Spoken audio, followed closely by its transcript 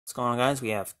What's going on, guys?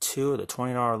 We have two of the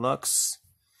 $20 Lux,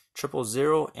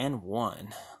 000 and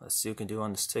 1. Let's see what we can do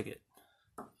on this ticket.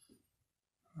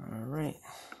 Alright.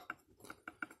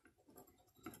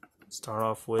 Start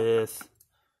off with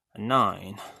a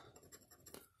 9,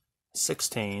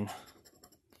 16,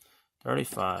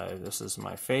 35. This is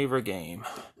my favorite game.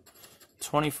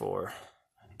 24,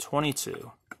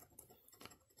 22.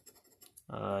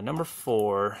 Number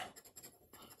 4,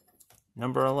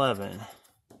 number 11,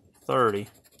 30,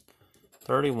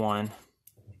 31,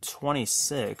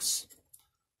 26,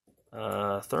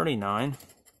 39,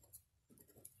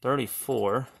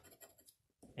 34,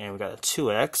 and we got a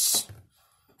 2X,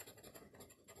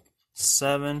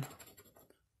 7,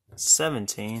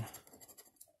 17,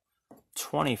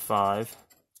 25,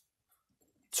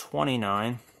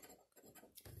 29,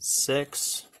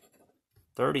 6,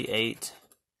 38,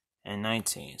 and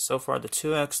 19. So far the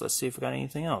 2X. Let's see if we got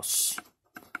anything else.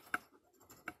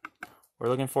 We're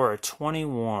looking for a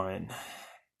 21.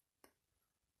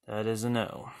 That is a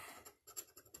no.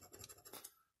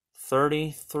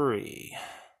 33.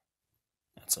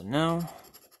 That's a no.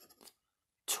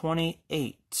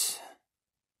 28.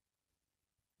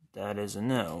 That is a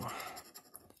no.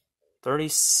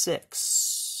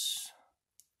 36.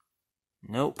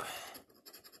 Nope.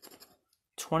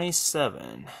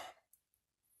 27.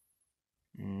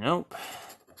 Nope.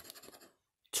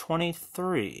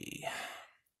 23.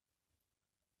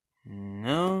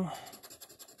 No.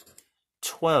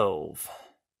 12.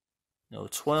 No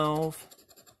 12.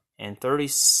 And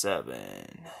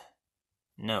 37.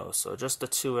 No. So just the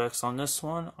 2X on this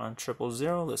one on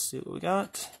 000. Let's see what we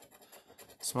got.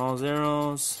 Small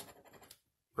zeros.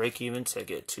 Break even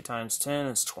ticket. 2 times 10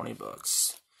 is 20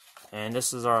 bucks. And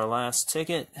this is our last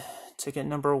ticket. Ticket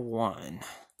number 1.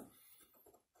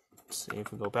 Let's see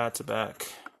if we go back to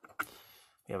back.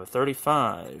 We have a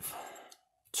 35,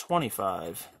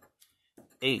 25,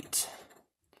 8,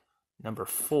 number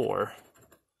 4,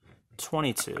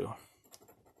 22,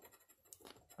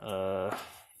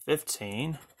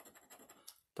 15,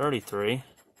 33,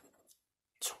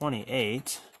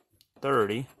 28,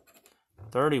 30,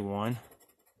 31,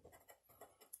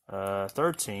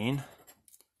 13,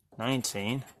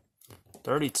 19,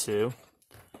 32,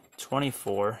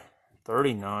 24,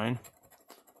 39,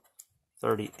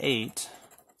 38,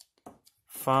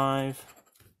 5,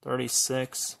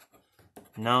 36,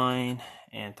 9,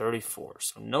 and 34.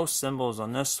 So no symbols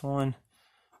on this one.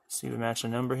 Let's see if we match a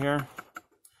number here.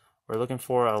 We're looking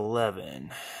for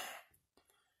 11.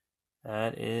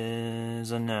 That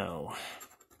is a no.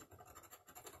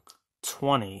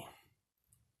 20.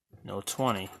 No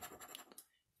 20.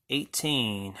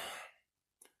 18.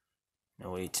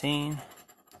 No 18.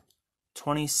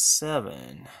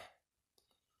 27.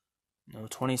 No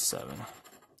 27.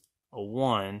 A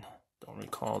 1. Don't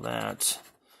recall that.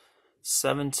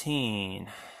 17.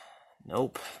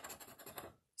 Nope.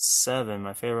 7.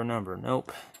 My favorite number.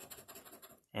 Nope.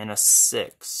 And a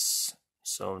 6.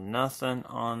 So nothing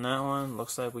on that one.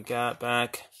 Looks like we got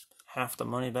back half the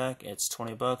money back. It's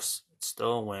 20 bucks. It's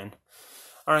still a win.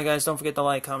 Alright, guys. Don't forget to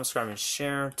like, comment, subscribe, and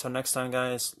share. Till next time,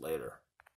 guys. Later.